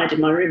 I'm going to hide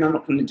in my room. I'm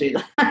not going to do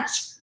that.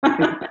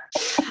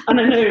 And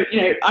I know,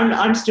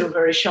 I'm still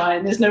very shy,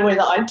 and there's no way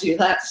that I'd do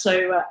that.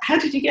 So, how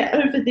did you get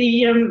over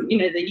the,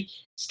 the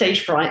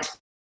stage fright?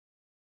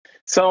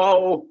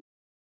 So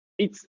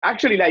it's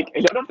actually like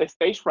a lot of the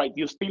stage fright,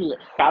 you still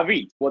have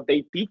it. What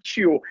they teach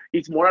you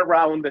is more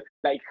around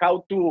like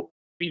how to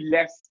be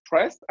less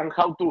stressed and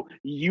how to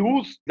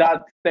use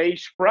that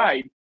stage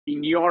fright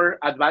in your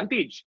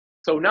advantage.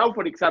 So now,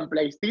 for example,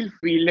 I still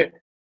feel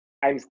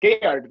I'm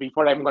scared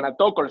before I'm gonna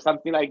talk or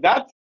something like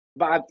that.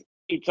 But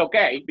it's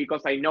okay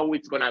because I know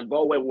it's gonna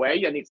go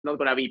away and it's not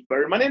gonna be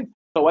permanent.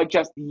 So I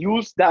just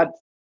use that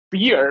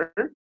fear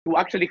to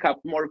actually have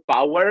more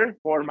power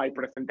for my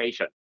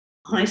presentation.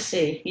 I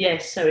see.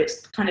 Yes. So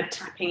it's kind of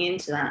tapping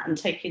into that and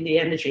taking the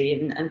energy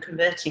and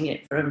converting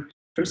it from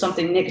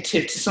something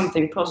negative to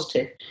something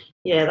positive.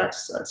 Yeah,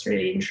 that's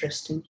really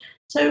interesting.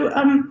 So,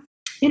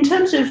 in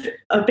terms of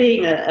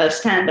being a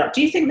stand-up,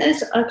 do you think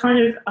there's a kind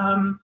of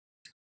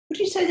would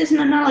you say there's an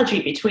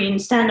analogy between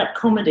stand-up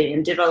comedy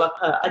and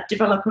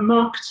developer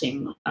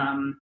marketing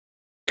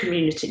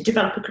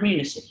developer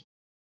community?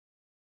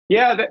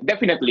 Yeah,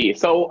 definitely.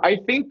 So I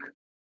think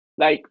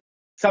like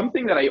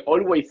something that I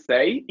always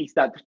say is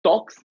that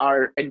talks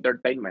are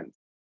entertainment.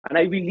 And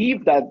I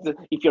believe that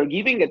if you're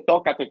giving a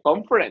talk at a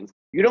conference,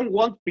 you don't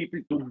want people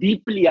to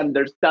deeply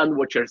understand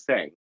what you're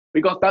saying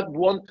because that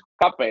won't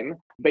happen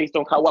based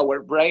on how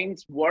our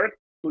brains work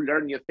to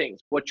learn new things.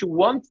 What you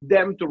want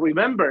them to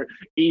remember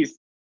is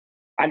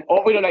an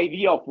overall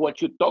idea of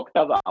what you talked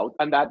about,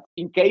 and that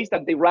in case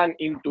that they run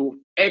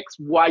into X,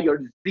 Y,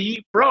 or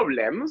Z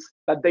problems,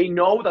 that they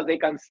know that they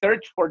can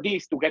search for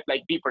this to get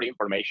like deeper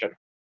information.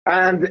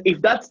 And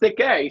if that's the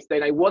case,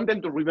 then I want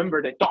them to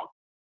remember the talk.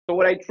 So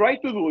what I try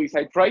to do is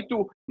I try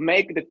to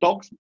make the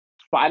talks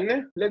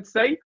fun, let's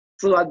say,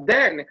 so that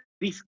then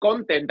this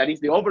content that is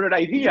the overall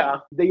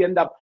idea, they end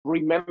up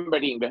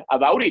remembering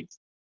about it.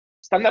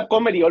 Stand-up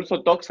comedy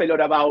also talks a lot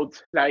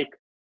about like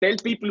tell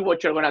people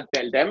what you're gonna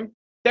tell them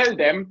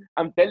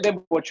and tell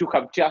them what you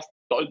have just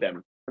told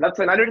them. And that's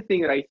another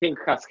thing that I think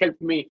has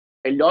helped me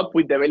a lot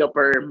with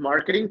developer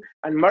marketing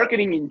and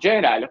marketing in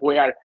general,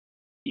 where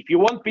if you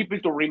want people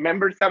to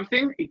remember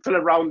something, it's all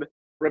around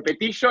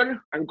repetition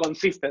and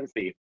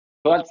consistency.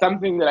 So that's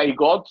something that I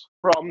got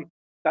from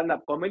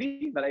stand-up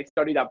comedy that I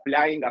started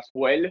applying as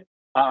well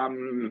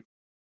to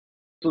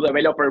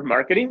developer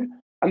marketing.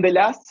 And the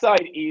last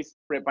side is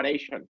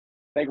preparation.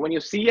 Like when you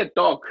see a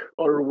talk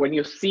or when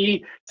you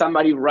see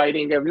somebody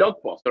writing a blog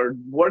post or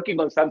working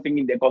on something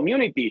in the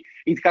community,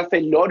 it has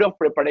a lot of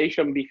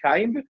preparation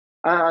behind.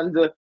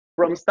 And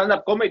from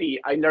stand-up comedy,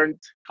 I learned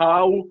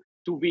how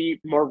to be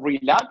more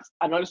relaxed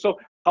and also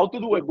how to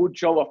do a good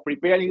job of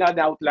preparing an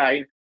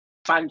outline,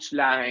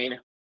 punchline,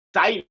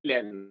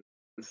 silence,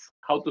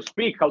 how to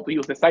speak, how to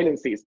use the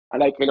silences,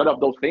 and like a lot of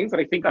those things that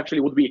I think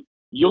actually would be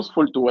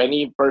useful to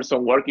any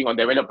person working on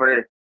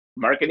developer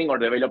marketing or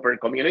developer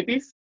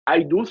communities.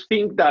 I do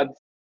think that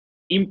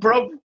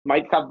improv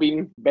might have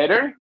been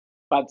better,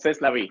 but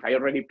c'est la vie. I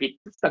already picked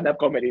stand-up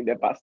comedy in the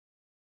past.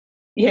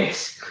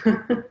 Yes.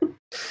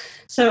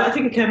 So I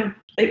think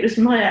it was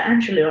Maya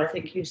Angelou, I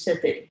think, who said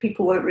that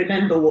people won't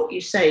remember what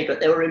you say, but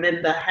they'll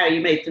remember how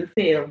you made them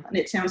feel. And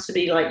it sounds to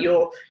me like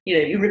you're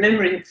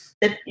remembering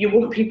that you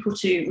want people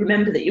to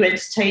remember that you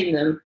entertain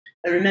them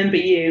and remember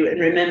you and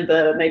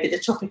remember maybe the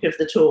topic of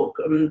the talk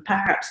and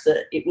perhaps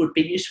that it would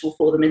be useful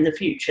for them in the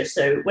future.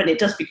 So when it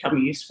does become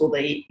useful,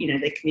 they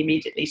can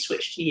immediately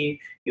switch to you.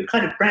 You're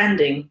kind of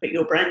branding, but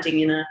you're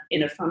branding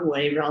in a fun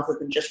way rather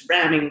than just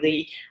ramming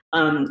the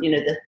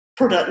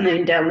product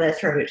name down their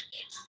throat.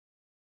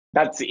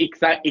 That's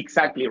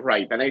exactly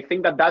right. And I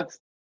think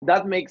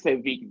that makes a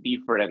big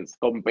difference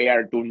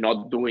compared to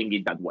not doing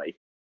it that way.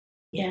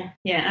 Yeah,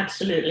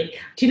 absolutely.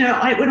 Do you know,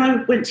 when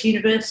I went to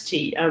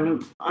university,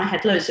 I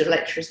had loads of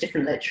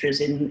different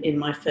lecturers in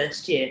my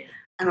first year,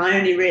 and I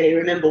only really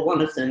remember one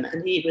of them,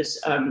 and he was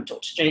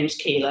Dr. James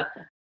Keeler.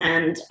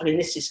 And I mean,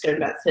 this is going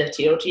back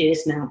 30 odd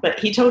years now, but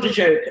he told a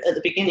joke at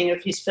the beginning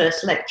of his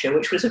first lecture,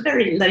 which was a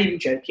very lame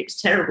joke. It was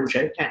a terrible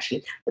joke,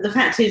 actually. But the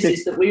fact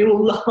is that we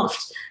all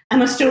laughed,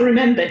 and I still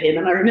remember him,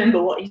 and I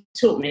remember what he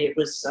taught me. It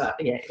was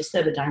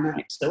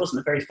thermodynamics, so it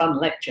wasn't a very fun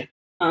lecture.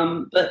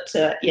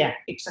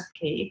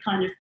 Exactly.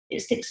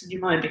 It sticks in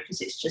your mind because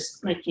it's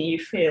just making you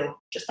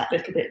feel just that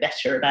little bit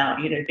better about,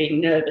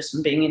 being nervous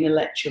and being in a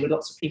lecture with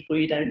lots of people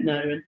you don't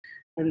know.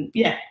 And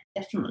yeah,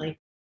 definitely.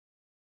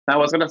 I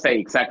was going to say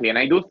exactly. And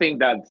I do think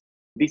that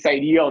this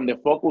idea on the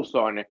focus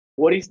on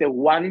what is the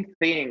one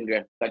thing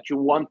that you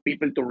want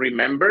people to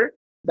remember,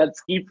 that's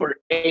key for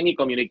any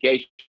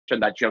communication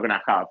that you're going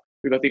to have.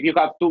 Because if you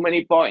have too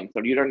many points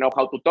or you don't know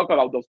how to talk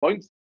about those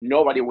points,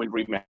 nobody will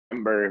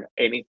remember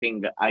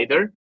anything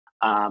either.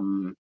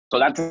 So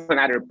that's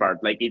another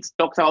part. Like it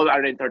talks about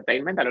our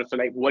entertainment and also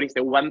like what is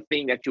the one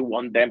thing that you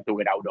want them to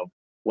get out of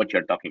what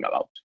you're talking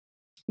about.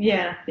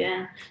 Yeah.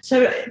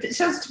 So it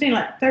sounds to me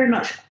like very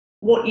much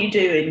what you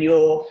do in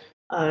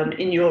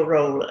your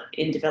role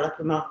in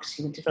developer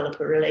marketing and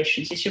developer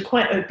relations is you're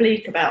quite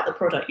oblique about the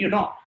product. You're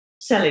not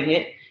selling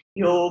it.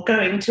 You're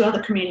going to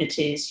other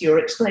communities. You're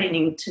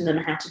explaining to them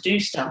how to do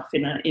stuff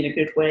in a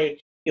good way.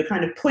 You're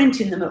kind of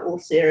pointing them at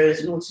Auth0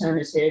 as an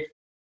alternative.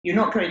 You're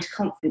not going to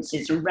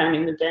conferences and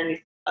ramming them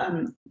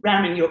down,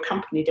 ramming your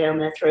company down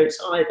their throats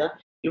either.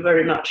 You're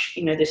very much,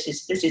 this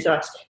is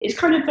us. It's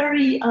kind of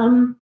very,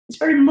 it's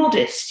very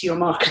modest, your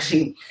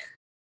marketing.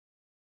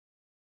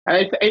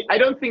 I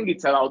don't think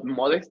it's about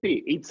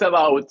modesty. It's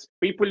about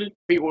people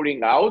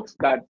figuring out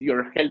that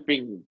you're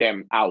helping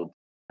them out.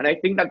 And I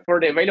think that for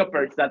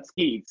developers, that's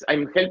key.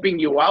 I'm helping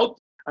you out,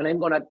 and I'm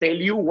going to tell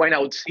you when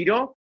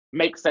Auth0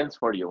 makes sense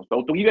for you.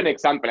 So to give you an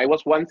example, I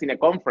was once in a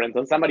conference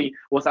and somebody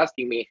was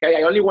asking me, hey,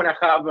 I only want to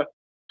have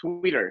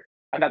Twitter,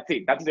 and that's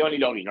it. That's the only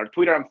login, or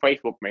Twitter and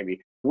Facebook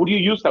maybe. Would you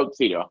use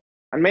Auth0?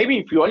 And maybe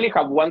if you only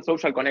have one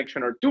social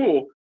connection or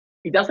two,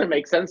 it doesn't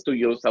make sense to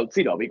use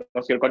Auth0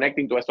 because you're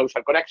connecting to a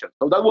social connection.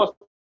 So that was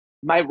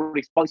my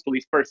response to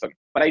this person.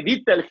 But I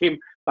did tell him,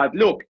 but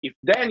look, if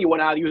then you want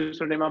to add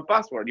username and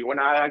password, you want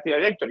to add Active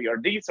Directory or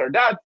this or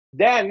that,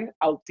 then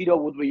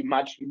Auth0 would be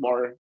much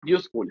more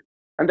useful.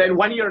 And then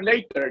 1 year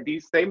later,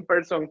 this same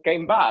person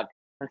came back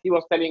and he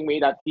was telling me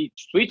that he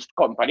switched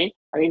company,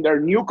 and in their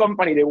new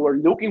company, they were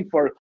looking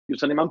for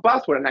username and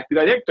password and Active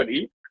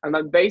Directory. And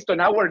then based on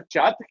our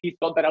chat, he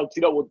thought that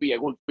Auth0 would be a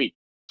good fit.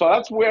 So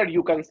that's where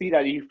you can see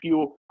that if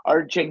you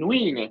are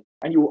genuine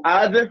and you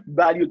add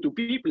value to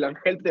people and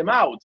help them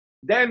out,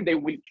 then they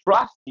will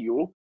trust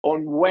you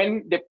on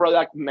when the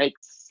product makes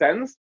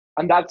sense.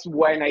 And that's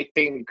when I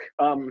think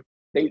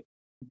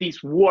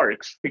this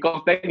works,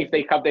 because then if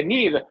they have the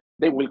need,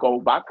 they will go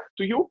back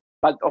to you.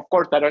 But of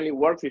course, that only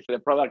works if the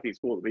product is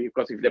good,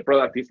 because if the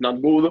product is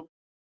not good,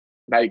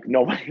 like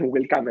nobody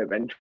will come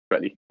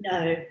eventually.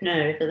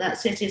 No, but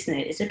that's it, isn't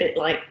it? It's a bit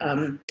like,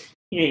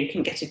 you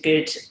can get a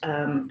good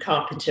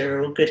carpenter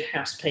or a good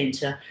house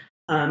painter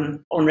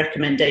on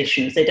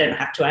recommendations. They don't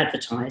have to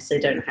advertise. They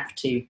don't have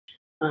to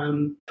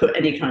put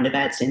any kind of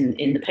ads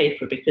in the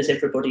paper, because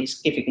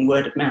everybody's giving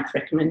word of mouth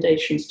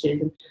recommendations to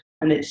them.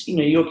 And it's,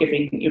 you're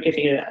giving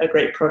a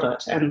great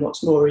product, and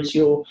what's more is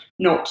you're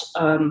not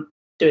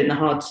doing the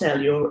hard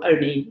sell. You're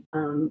only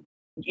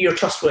you're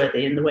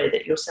trustworthy in the way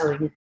that you're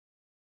selling it.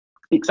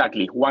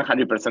 Exactly,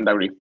 100%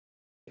 agree.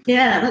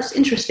 Yeah, that's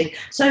interesting.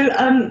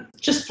 So,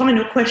 just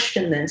final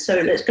question then.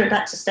 So let's go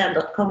back to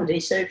stand-up comedy.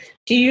 So,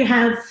 do you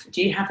have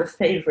a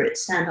favourite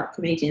stand-up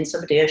comedian?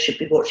 Somebody I should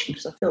be watching,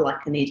 because I feel like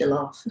I need a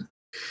laugh.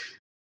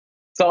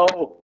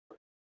 So,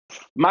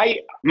 my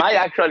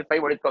actual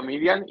favorite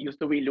comedian used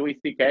to be Louis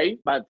C.K.,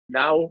 but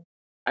now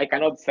I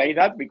cannot say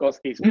that because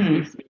he's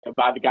a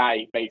bad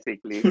guy,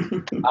 basically.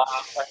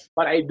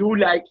 But I do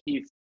like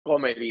his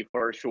comedy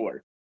for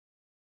sure.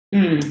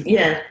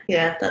 Yeah,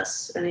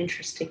 that's an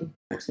interesting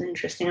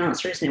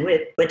answer, isn't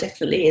it? We're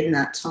definitely in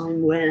that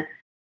time where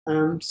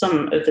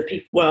some of the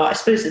people. Well, I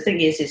suppose the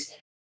thing is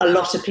a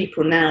lot of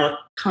people now are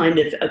kind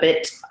of a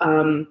bit,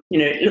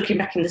 looking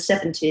back in the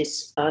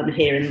 70s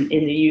here in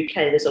the UK,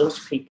 there's a lot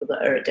of people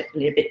that are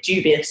definitely a bit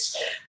dubious,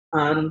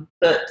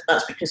 but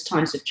that's because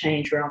times have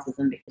changed rather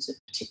than because of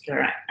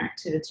particular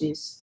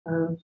activities.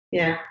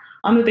 Yeah,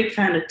 I'm a big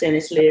fan of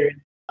Denis Leary.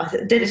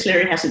 Denis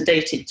Leary hasn't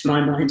dated, to my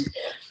mind.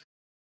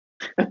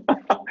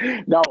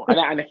 No,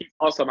 and he's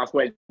awesome as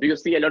well. Do you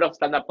see a lot of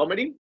stand-up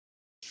comedy?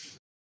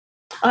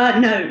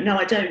 No,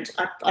 I don't.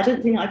 I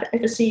don't think I've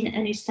ever seen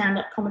any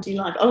stand-up comedy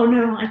live. Oh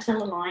no, I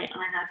tell a lie.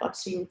 I have. I've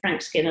seen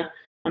Frank Skinner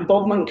and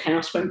Bob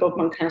Monkhouse when Bob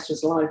Monkhouse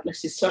was live.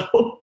 Bless his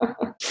soul.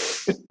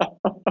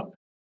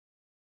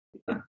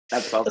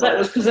 That's awesome. That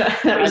was because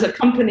that was a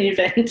company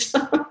event.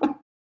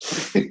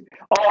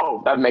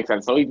 Oh, that makes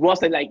sense. So it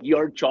wasn't like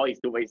your choice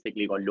to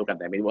basically go look at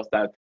them. It was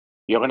that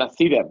you're gonna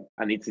see them,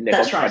 and it's in the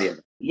That's company. right.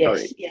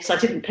 Yes. I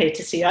didn't pay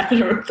to see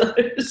either of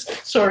those.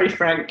 Sorry,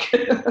 Frank.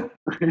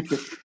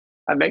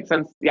 That makes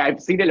sense. Yeah, I've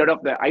seen a lot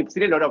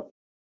of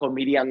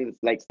comedians,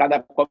 like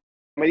stand-up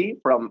comedy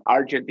from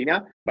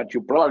Argentina, but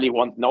you probably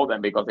won't know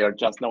them because they are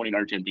just known in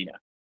Argentina.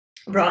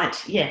 Right.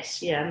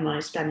 Yes. Yeah. My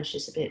Spanish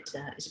is a bit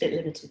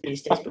limited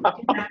these days, but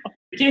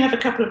we do have a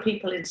couple of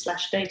people in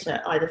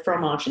 /data either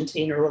from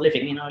Argentina or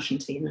living in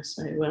Argentina.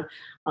 So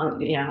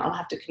I'll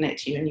have to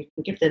connect you, and you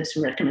can give them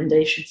some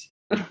recommendations.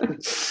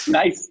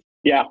 Nice.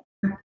 Yeah.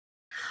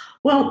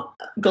 Well,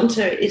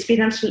 Gonto, it's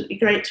been absolutely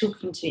great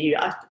talking to you.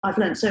 I've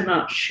learned so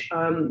much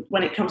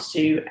when it comes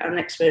to our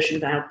next version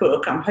of our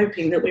book. I'm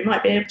hoping that we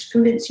might be able to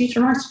convince you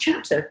to write a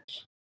chapter.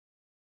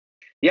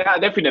 Yeah,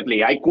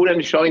 definitely. I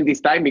couldn't join this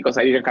time because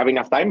I didn't have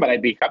enough time, but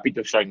I'd be happy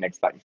to join next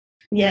time.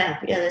 Yeah,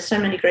 there's so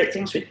many great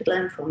things we could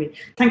learn from you.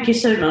 Thank you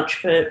so much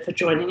for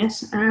joining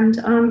us. And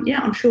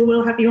I'm sure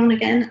we'll have you on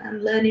again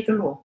and learn even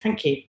more.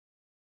 Thank you.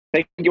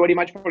 Thank you very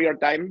much for your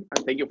time,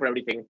 and thank you for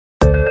everything.